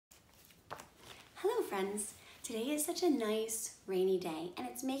Hello friends, today is such a nice rainy day and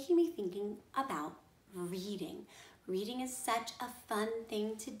it's making me thinking about reading. Reading is such a fun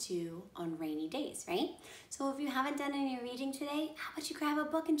thing to do on rainy days, right? So if you haven't done any reading today, how about you grab a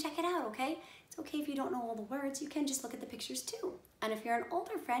book and check it out, okay? It's okay if you don't know all the words, you can just look at the pictures too. And if you're an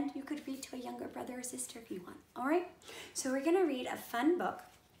older friend, you could read to a younger brother or sister if you want, all right? So we're gonna read a fun book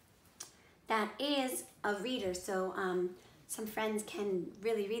that is a reader, so some friends can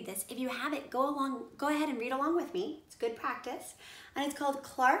really read this. If you have it, go ahead and read along with me. It's good practice. And it's called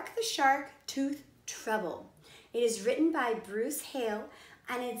Clark the Shark Tooth Trouble. It is written by Bruce Hale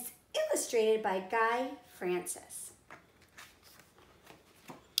and it's illustrated by Guy Francis.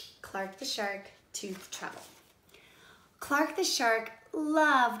 Clark the Shark Tooth Trouble. Clark the Shark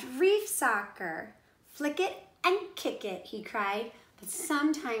loved reef soccer. Flick it and kick it, he cried, but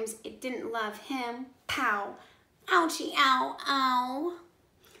sometimes it didn't love him. Pow! Ouchie, ow, ow.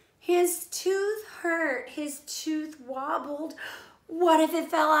 His tooth hurt, his tooth wobbled. What if it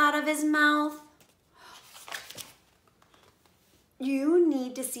fell out of his mouth? You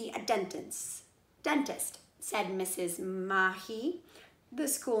need to see a dentist, said Mrs. Mahi, the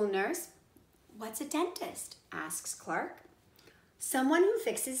school nurse. What's a dentist? Asks Clark. Someone who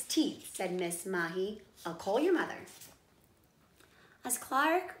fixes teeth, said Miss Mahi. I'll call your mother. As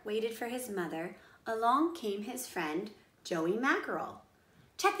Clark waited for his mother, along came his friend, Joey Mackerel.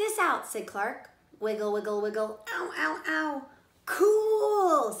 Check this out, said Clark. Wiggle, wiggle, wiggle. Ow, ow, ow.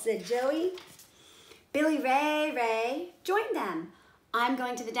 Cool, said Joey. Billy Ray joined them. I'm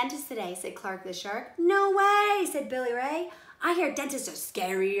going to the dentist today, said Clark the Shark. No way, said Billy Ray. I hear dentists are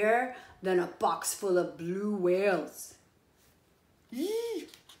scarier than a box full of blue whales.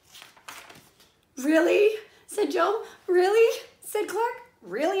 Really? Said Joe. Really? Said Clark.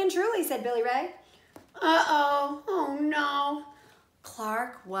 Really and truly, said Billy Ray. Uh-oh, oh no.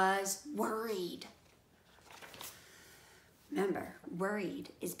 Clark was worried. Remember, worried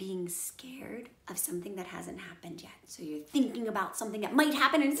is being scared of something that hasn't happened yet. So you're thinking about something that might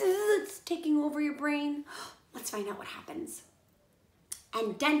happen and it's taking over your brain. Let's find out what happens.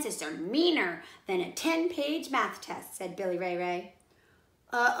 And dentists are meaner than a 10-page math test, said Billy Ray.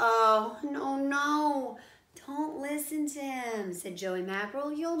 Uh-oh, no. Don't listen to him, said Joey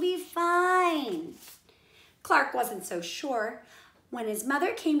Mackerel. You'll be fine. Clark wasn't so sure. When his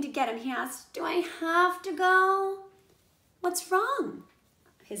mother came to get him, he asked, do I have to go? What's wrong?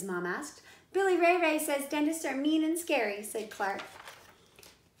 His mom asked. Billy Ray says dentists are mean and scary, said Clark.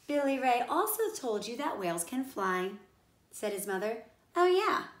 Billy Ray also told you that whales can fly, said his mother. Oh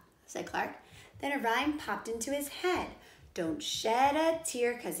yeah, said Clark. Then a rhyme popped into his head. Don't shed a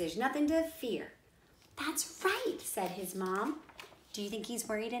tear, 'cause there's nothing to fear. That's right, said his mom. Do you think he's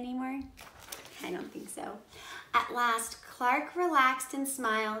worried anymore? I don't think so. At last, Clark relaxed and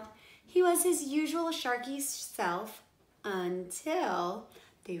smiled. He was his usual sharky self until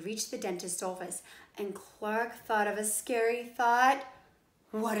they reached the dentist's office, and Clark thought of a scary thought.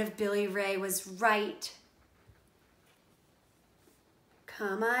 What if Billy Ray was right?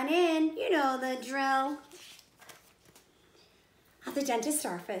 Come on in, you know the drill. At the dentist's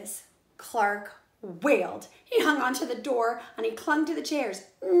office, Clark wailed. He hung onto the door and he clung to the chairs.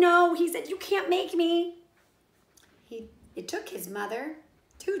 No, he said, you can't make me. It took his mother,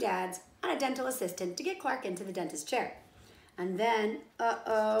 2 dads, and a dental assistant to get Clark into the dentist's chair. And then,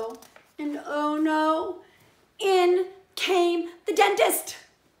 uh-oh, and oh no, in came the dentist.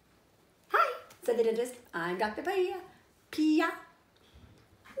 Hi, said the dentist. I'm Dr. Pia.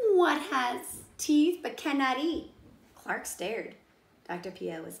 What has teeth but cannot eat? Clark stared. Dr.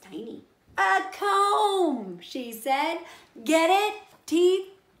 Pia was tiny. A comb, she said. Get it? Teeth,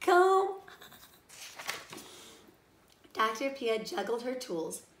 comb. Dr. Pia juggled her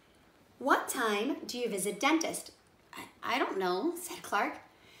tools. What time do you visit dentist? I don't know, said Clark.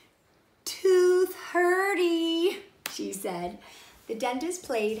 Tooth hurty, she said. The dentist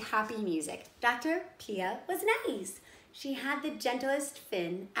played happy music. Dr. Pia was nice. She had the gentlest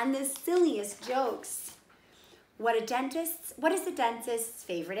fin and the silliest jokes. What is the dentist's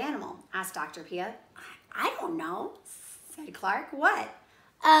favorite animal? Asked Dr. Pia. I don't know, said Clark. What?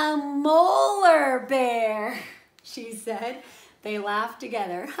 A molar bear, she said. They laughed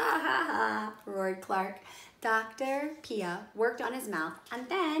together. Ha ha ha, roared Clark. Dr. Pia worked on his mouth and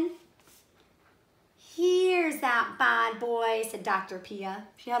then, here's that bad boy, said Dr. Pia.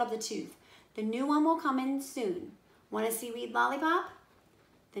 She held up the tooth. The new one will come in soon. Want a seaweed lollipop?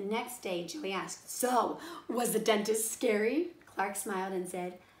 The next day, Joey asked, so, was the dentist scary? Clark smiled and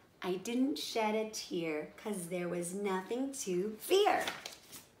said, I didn't shed a tear because there was nothing to fear.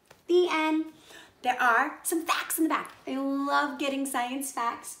 The end. There are some facts in the back. I love getting science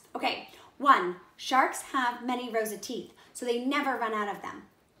facts. Okay, 1, sharks have many rows of teeth, so they never run out of them.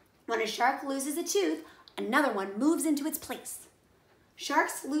 When a shark loses a tooth, another one moves into its place.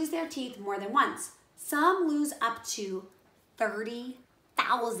 Sharks lose their teeth more than once. Some lose up to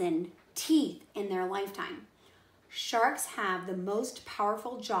 30,000 teeth in their lifetime. Sharks have the most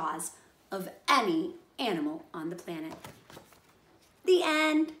powerful jaws of any animal on the planet. The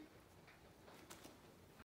end.